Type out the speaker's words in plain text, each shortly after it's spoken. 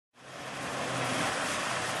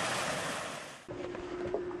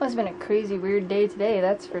Must have been a crazy weird day today,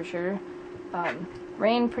 that's for sure.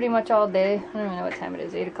 Rain pretty much all day. I don't even know what time it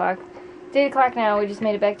is, 8 o'clock. It's 8 o'clock now. We just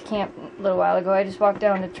made it back to camp a little while ago. I just walked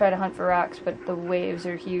down to try to hunt for rocks, but the waves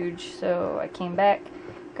are huge, so I came back.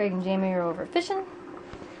 Greg and Jamie are over fishing.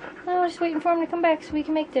 I was just waiting for them to come back so we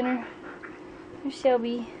can make dinner. There's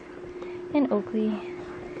Shelby and Oakley.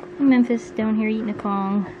 And Memphis down here eating a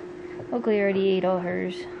Kong. Oakley already ate all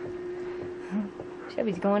hers.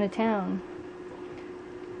 Shelby's going to town.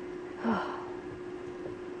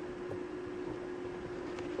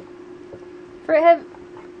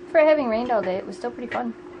 For it having rained all day, it was still pretty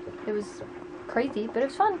fun. It was crazy, but it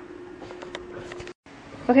was fun.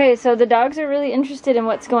 Okay, so the dogs are really interested in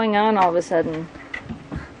what's going on all of a sudden.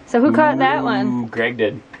 So who caught that one? Greg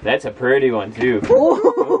did. That's a pretty one too.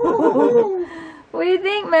 What do you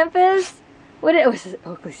think, Memphis? What it was?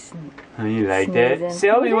 Oakley's. Oh, you like that?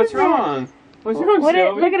 Shelby, what's wrong? What's wrong,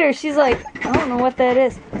 Shelby? Look at her. She's like, I don't know what that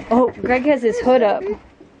is. Oh, Greg has his hood up.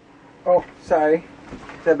 Oh, sorry.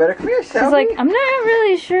 Is that better? Come here, Shelby. She's like, I'm not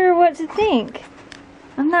really sure what to think.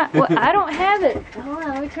 I'm not. Well, I don't have it. Hold on,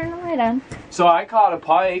 let me turn the light on. So I caught a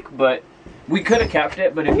pike, but we could have kept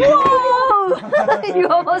it. But if you whoa, you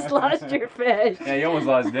almost lost your fish. Yeah, you almost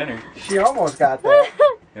lost dinner. She almost got that.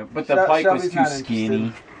 Yeah, but the pike was too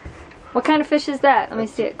skinny. What kind of fish is that? Let me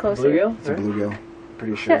see it closer. Bluegill? It's a bluegill.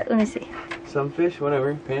 Pretty sure. Yeah, let me see. Some fish,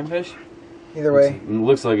 whatever. Panfish? Either way. It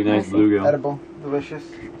looks like a nice bluegill. Edible. Delicious.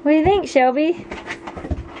 What do you think, Shelby?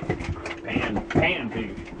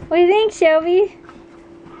 Panfish. What do you think, Shelby?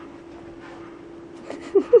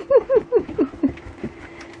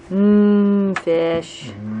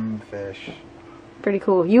 Fish. Fish. Pretty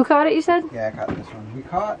cool. You caught it, you said? Yeah, I caught this one. We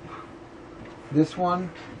caught this one.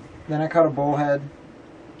 Then I caught a bullhead.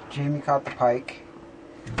 Jamie caught the pike.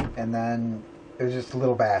 And then it was just a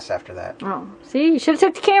little bass after that. Oh, see? You should have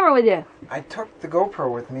took the camera with you. I took the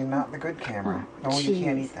GoPro with me, not the good camera. Oh, no, you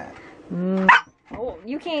can't eat that. Oh,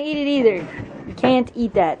 you can't eat it either. You can't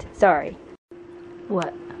eat that. Sorry.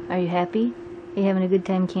 What? Are you happy? Are you having a good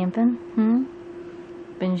time camping?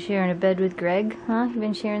 Been sharing a bed with Greg? Huh? You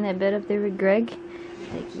been sharing that bed up there with Greg?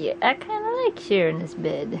 Like, yeah, I kind of like sharing this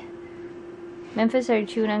bed. Memphis, are you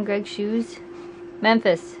chewing on Greg's shoes?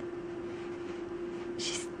 Memphis.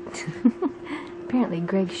 She's apparently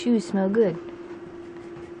Greg's shoes smell good.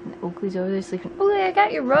 And Oakley's over there sleeping. Oakley, I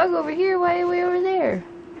got your rug over here. Why are you way over there?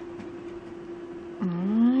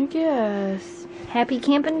 I guess. Happy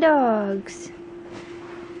camping dogs.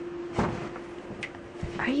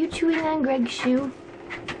 Are you chewing on Greg's shoe?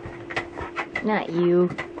 Not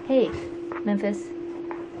you. Hey, Memphis.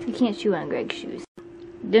 You can't chew on Greg's shoes.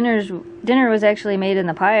 Dinner was actually made in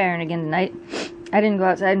the pie iron again tonight. I didn't go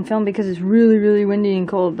outside and film because it's really, really windy and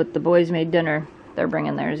cold, but the boys made dinner. They're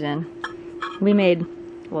bringing theirs in. They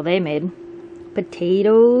made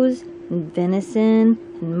potatoes and venison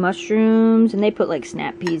and mushrooms, and they put like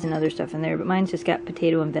snap peas and other stuff in there, but mine's just got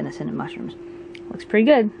potato and venison and mushrooms. Looks pretty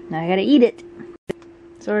good. Now I gotta eat it.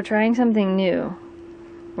 So we're trying something new.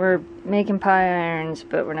 We're making pie irons,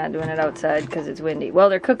 but we're not doing it outside because it's windy. Well,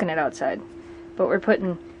 they're cooking it outside, but we're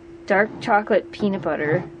putting dark chocolate peanut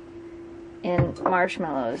butter and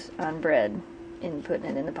marshmallows on bread and putting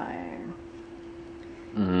it in the pie iron.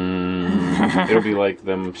 It'll be like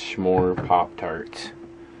them s'more Pop-Tarts.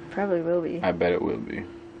 Probably will be. I bet it will be.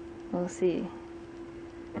 We'll see.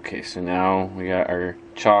 Okay, so now we got our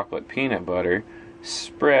chocolate peanut butter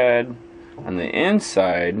spread on the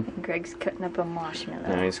inside. Greg's cutting up a marshmallow.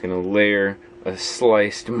 Now he's gonna layer a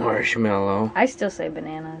sliced marshmallow. I still say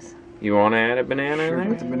bananas. You want to add a banana Sure, in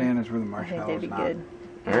put there? the bananas where the I marshmallows think they'd be not. good.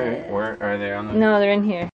 Alright, Yeah. where are they on the... No, they're in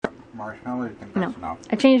here. Marshmallows, you think No. that's enough?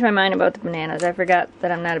 I changed my mind about the bananas. I forgot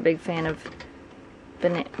that I'm not a big fan of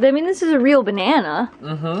banana. I mean, this is a real banana,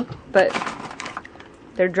 but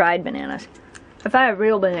they're dried bananas. If I have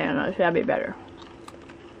real bananas, that'd be better.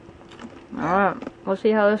 Alright, we'll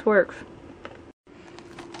see how this works.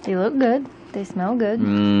 They look good. They smell good.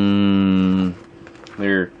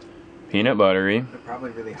 They're peanut buttery. They're probably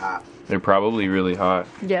really hot. They're probably really hot.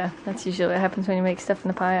 Yeah, that's usually what happens when you make stuff in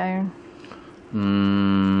the pie iron.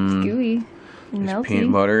 Gooey. And There's melty.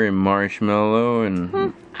 peanut butter and marshmallow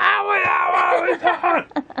and...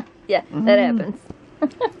 Yeah, that happens.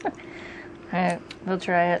 Alright, we'll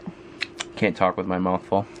try it. Can't talk with my mouth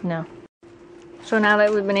full. No. So now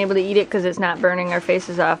that we've been able to eat it because it's not burning our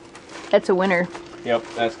faces off, that's a winner. Yep,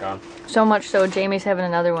 that's gone. So much so, Jamie's having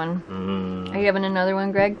another one. Are you having another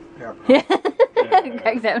one, Greg? Yep.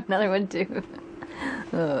 Greg's having another one too.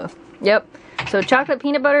 Yep. So chocolate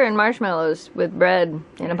peanut butter and marshmallows with bread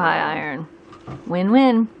in a pie iron.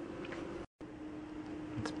 Win-win.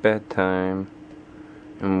 It's bedtime.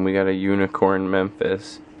 And we got a unicorn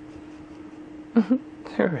Memphis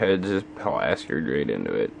Her head just plastered right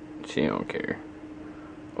into it. She don't care.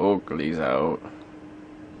 Oakley's out.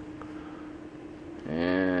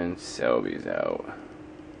 And Selby's out.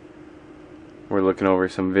 We're looking over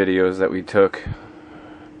some videos that we took.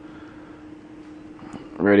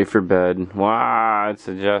 Ready for bed. Wow, it's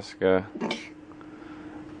a Jessica.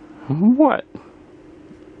 What?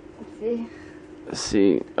 Let's see.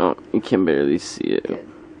 See, oh, you can barely see it.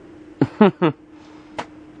 Good.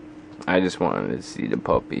 I just wanted to see the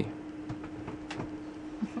puppy.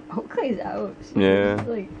 Oakley's out. She's Yeah.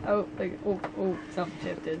 like out, like, oh, something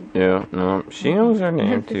shifted. Yeah, no, she knows her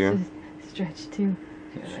name This too. is stretch too.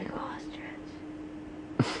 She's like, oh,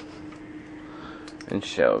 stretch. And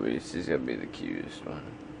Shelby, she's gonna be the cutest one.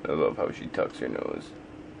 I love how she tucks her nose.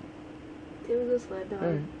 There was a sled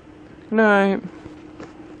dog. Night.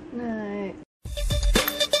 Night.